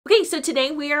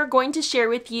today we are going to share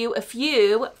with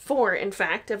you four in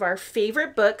fact, of our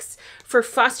favorite books for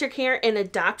foster care and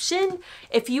adoption.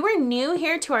 If you are new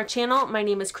here to our channel, my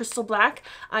name is Crystal Black.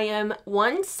 I am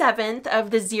 1/7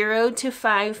 of the 0 to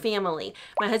 5 family.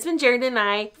 My husband Jared and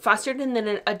I fostered and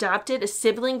then adopted a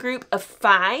sibling group of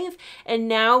 5, and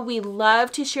now we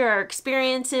love to share our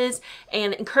experiences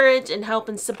and encourage and help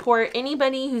and support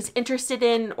anybody who's interested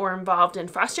in or involved in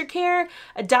foster care,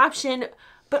 adoption,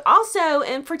 but also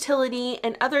infertility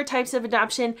and other types of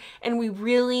adoption. And we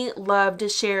really love to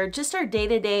share just our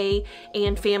day-to-day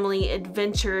and family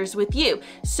adventures with you.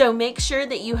 So make sure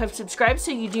that you have subscribed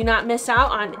so you do not miss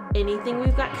out on anything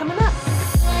we've got coming up.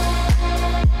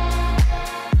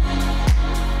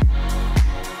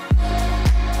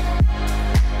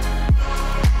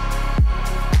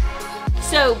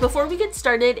 So before we get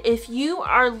started, if you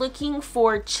are looking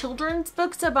for children's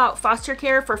books about foster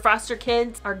care for foster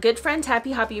kids, our good friend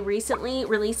Happy Hoppy recently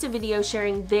released a video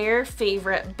sharing their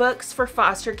favorite books for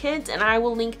foster kids, and I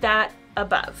will link that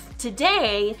above.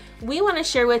 Today, we want to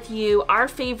share with you our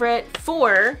favorite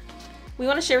four. We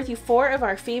want to share with you 4 of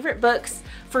our favorite books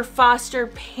for foster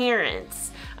parents.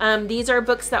 These are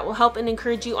books that will help and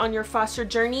encourage you on your foster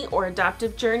journey or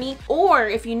adoptive journey, or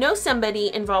if you know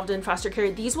somebody involved in foster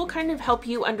care, these will kind of help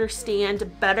you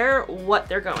understand better what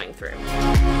they're going through.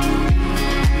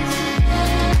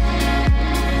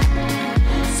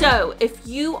 So if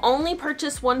you only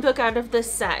purchase one book out of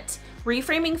this set,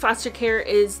 Reframing Foster Care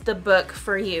is the book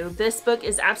for you. This book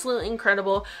is absolutely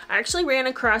incredible. I actually ran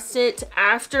across it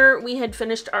after we had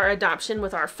finished our adoption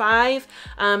with our 5.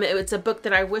 It was a book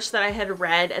that I wish that I had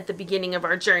read at the beginning of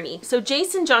our journey. So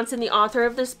Jason Johnson, the author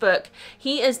of this book,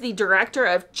 he is the director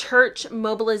of church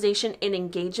mobilization and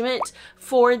engagement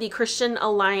for the Christian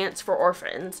Alliance for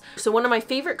Orphans. So one of my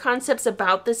favorite concepts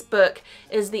about this book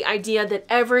is the idea that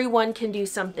everyone can do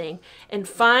something, and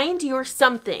find your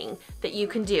something that you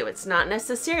can do. It's not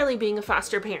necessarily being a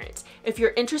foster parent. If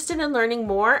you're interested in learning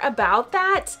more about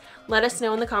that, let us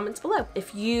know in the comments below.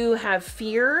 If you have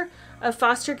fear of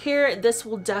foster care, this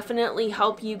will definitely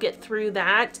help you get through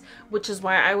that, which is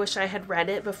why I wish I had read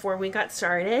it before we got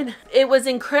started. It was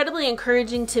incredibly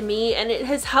encouraging to me, and it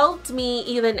has helped me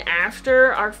even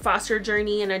after our foster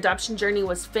journey and adoption journey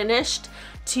was finished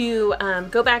to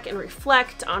go back and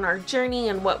reflect on our journey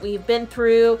and what we've been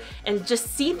through and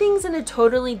just see things in a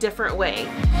totally different way.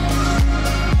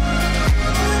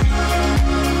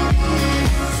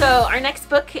 So our next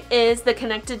book is The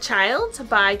Connected Child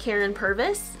by Karen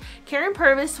Purvis. Karen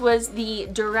Purvis was the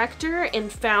director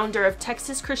and founder of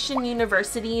Texas Christian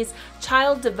University's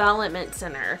Child Development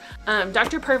Center.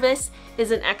 Dr. Purvis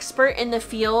is an expert in the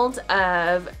field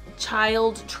of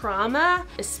child trauma,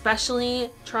 especially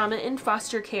trauma in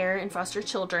foster care and foster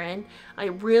children.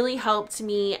 It really helped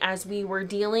me as we were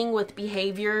dealing with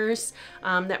behaviors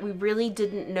that we really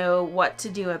didn't know what to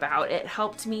do about. It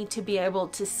helped me to be able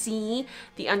to see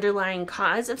the underlying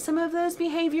cause of some of those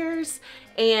behaviors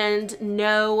and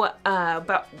know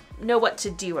what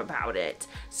to do about it.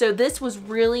 So this was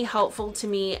really helpful to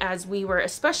me as we were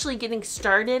especially getting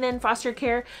started in foster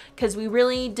care, because we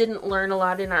really didn't learn a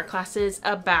lot in our classes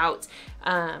about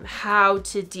how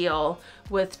to deal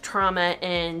with trauma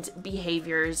and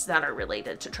behaviors that are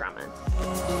related to trauma.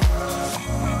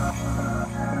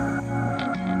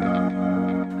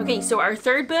 Okay, so our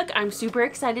third book I'm super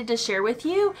excited to share with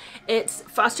you. It's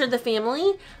Foster the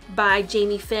Family by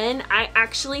Jamie Finn. I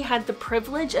actually had the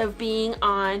privilege of being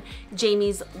on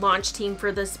Jamie's launch team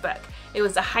for this book. It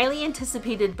was a highly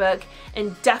anticipated book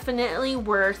and definitely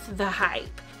worth the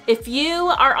hype. If you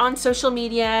are on social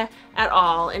media at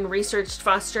all and researched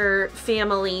foster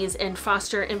families and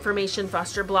foster information,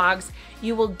 foster blogs,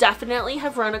 you will definitely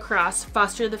have run across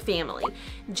Foster the Family.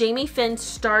 Jamie Finn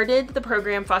started the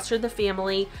program Foster the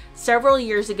Family several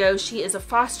years ago. She is a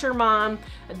foster mom,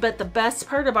 but the best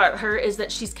part about her is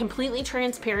that she's completely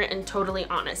transparent and totally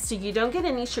honest. So you don't get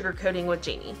any sugarcoating with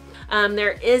Jamie.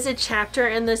 There is a chapter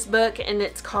in this book and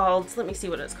it's called, let me see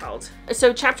what it's called.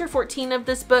 So chapter 14 of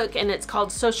this book, and it's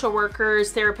called Social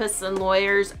Workers, Therapists, and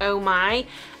Lawyers, Oh My.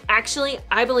 Actually,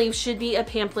 I believe should be a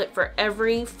pamphlet for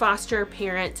every foster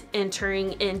parent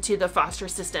entering into the foster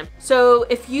system. So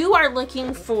if you are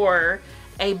looking for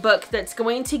a book that's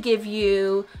going to give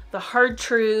you the hard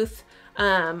truth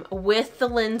with the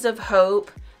lens of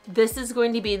hope, this is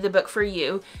going to be the book for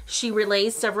you. She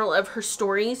relays several of her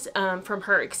stories from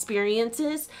her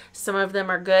experiences. Some of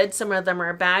them are good, some of them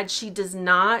are bad. She does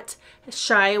not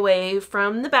shy away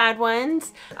from the bad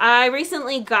ones. I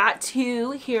recently got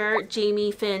to hear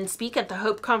Jamie Finn speak at the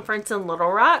Hope Conference in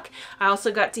Little Rock. I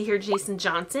also got to hear Jason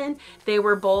Johnson. They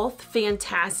were both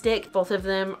fantastic. Both of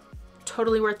them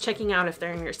totally worth checking out if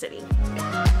they're in your city.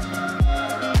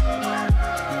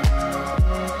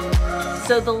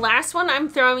 So the last one I'm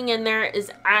throwing in there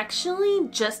is actually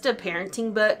just a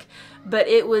parenting book, but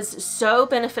it was so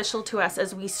beneficial to us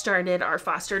as we started our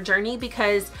foster journey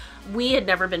because we had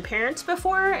never been parents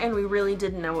before and we really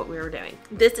didn't know what we were doing.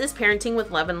 This is Parenting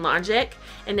with Love and Logic,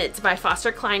 and it's by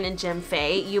Foster Cline and Jim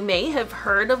Fay. You may have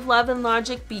heard of Love and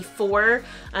Logic before.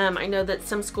 I know that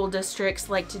some school districts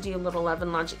like to do little Love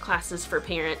and Logic classes for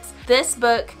parents. This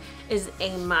book is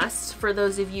a must for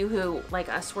those of you who, like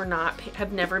us,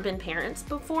 have never been parents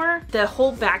before. The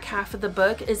whole back half of the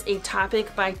book is a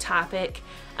topic by topic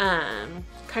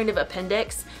kind of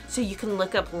appendix, so you can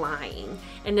look up lying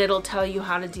and it'll tell you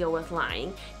how to deal with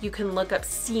lying. You can look up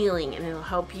stealing and it'll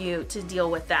help you to deal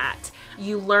with that.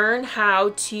 You learn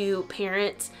how to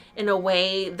parent in a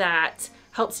way that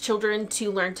helps children to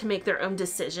learn to make their own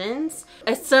decisions.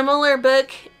 A similar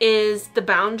book is the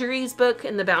Boundaries book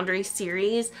in the Boundaries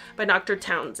series by Dr.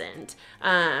 Townsend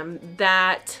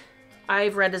that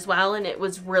I've read as well, and it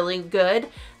was really good.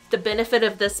 The benefit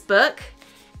of this book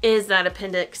is that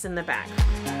appendix in the back.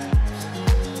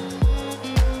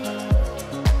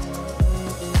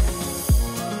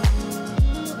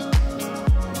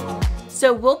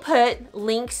 So we'll put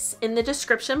links in the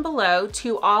description below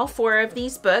to all 4 of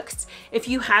these books. If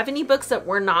you have any books that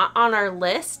were not on our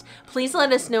list, please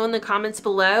let us know in the comments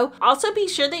below. Also, be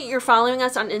sure that you're following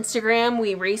us on Instagram.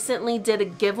 We recently did a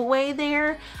giveaway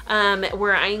there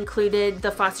where I included the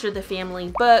Foster the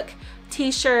Family book,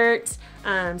 t-shirts,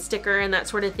 sticker, and that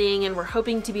sort of thing, and we're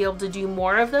hoping to be able to do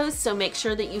more of those, so make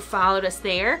sure that you followed us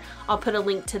there. I'll put a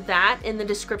link to that in the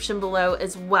description below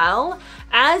as well.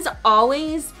 As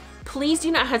always, please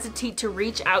do not hesitate to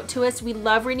reach out to us. We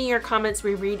love reading your comments.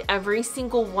 We read every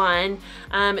single one,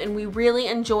 and we really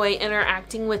enjoy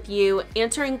interacting with you,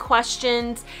 answering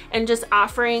questions, and just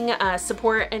offering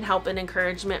support and help and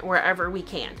encouragement wherever we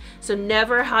can. So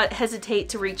never hesitate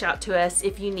to reach out to us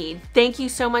if you need. Thank you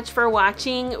so much for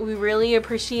watching. We really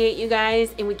appreciate you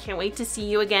guys, and we can't wait to see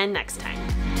you again next time.